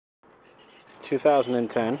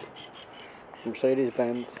2010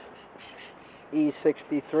 Mercedes-Benz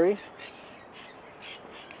E63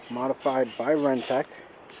 modified by Rentec.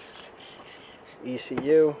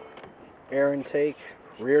 ECU, air intake,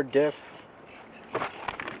 rear diff,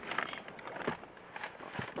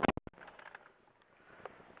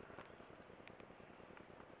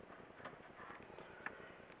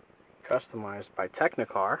 customized by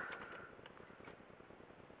Technicar.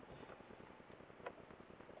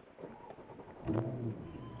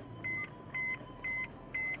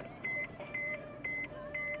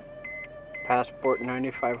 Passport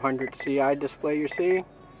 9500 CI display you see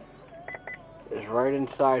is right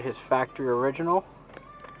inside his factory original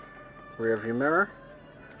rear view mirror.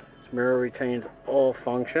 This mirror retains all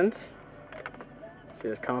functions. See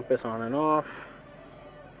his compass on and off.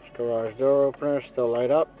 Garage door opener still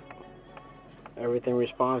light up. Everything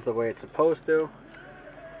responds the way it's supposed to.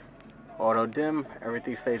 Auto dim,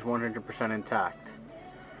 everything stays 100% intact.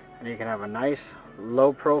 And you can have a nice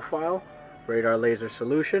low profile radar laser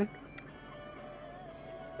solution.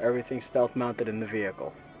 Everything stealth mounted in the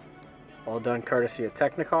vehicle. All done courtesy of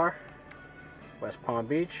Technicar, West Palm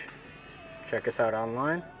Beach. Check us out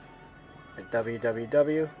online at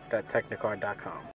www.technicar.com.